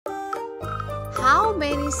How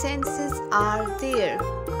many senses are there?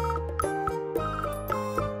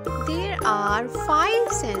 There are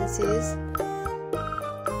 5 senses.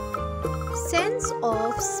 Sense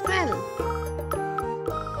of smell.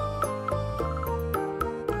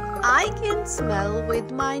 I can smell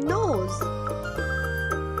with my nose.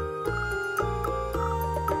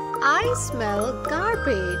 I smell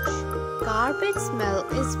garbage. Garbage smell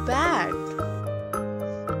is bad.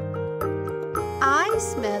 I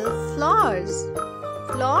smell flowers.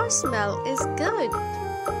 Flower smell is good.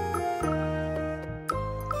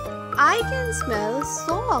 I can smell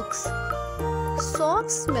socks. Sock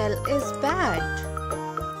smell is bad.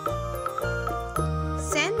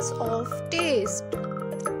 Sense of taste.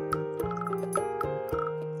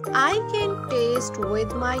 I can taste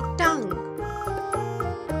with my tongue.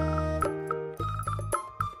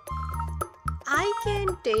 I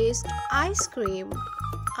can taste ice cream.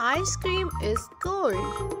 Ice cream is cold.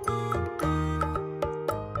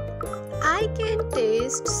 I can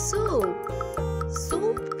taste soup.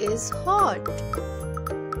 Soup is hot.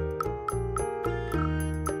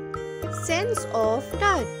 Sense of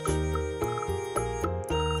touch.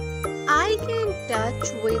 I can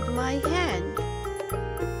touch with my hand.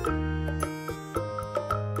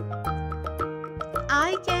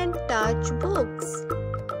 I can touch books.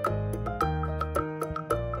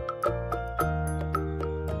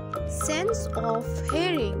 Sense of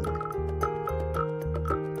hearing.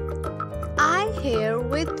 I hear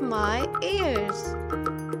with my ears.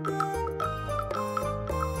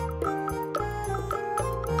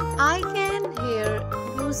 I can hear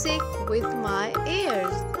music with my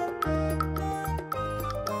ears.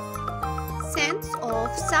 Sense of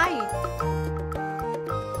sight.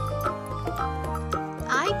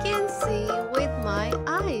 I can see with my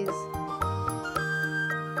eyes.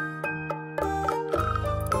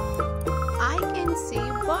 I can see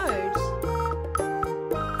birds.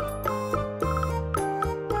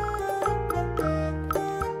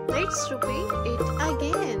 Let's repeat it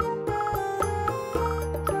again.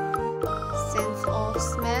 Sense of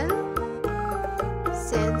smell,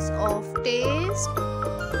 sense of taste,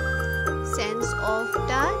 sense of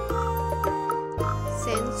touch,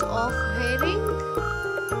 sense of hearing,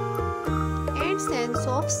 and sense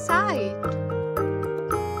of sight.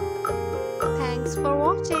 Thanks for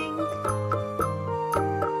watching.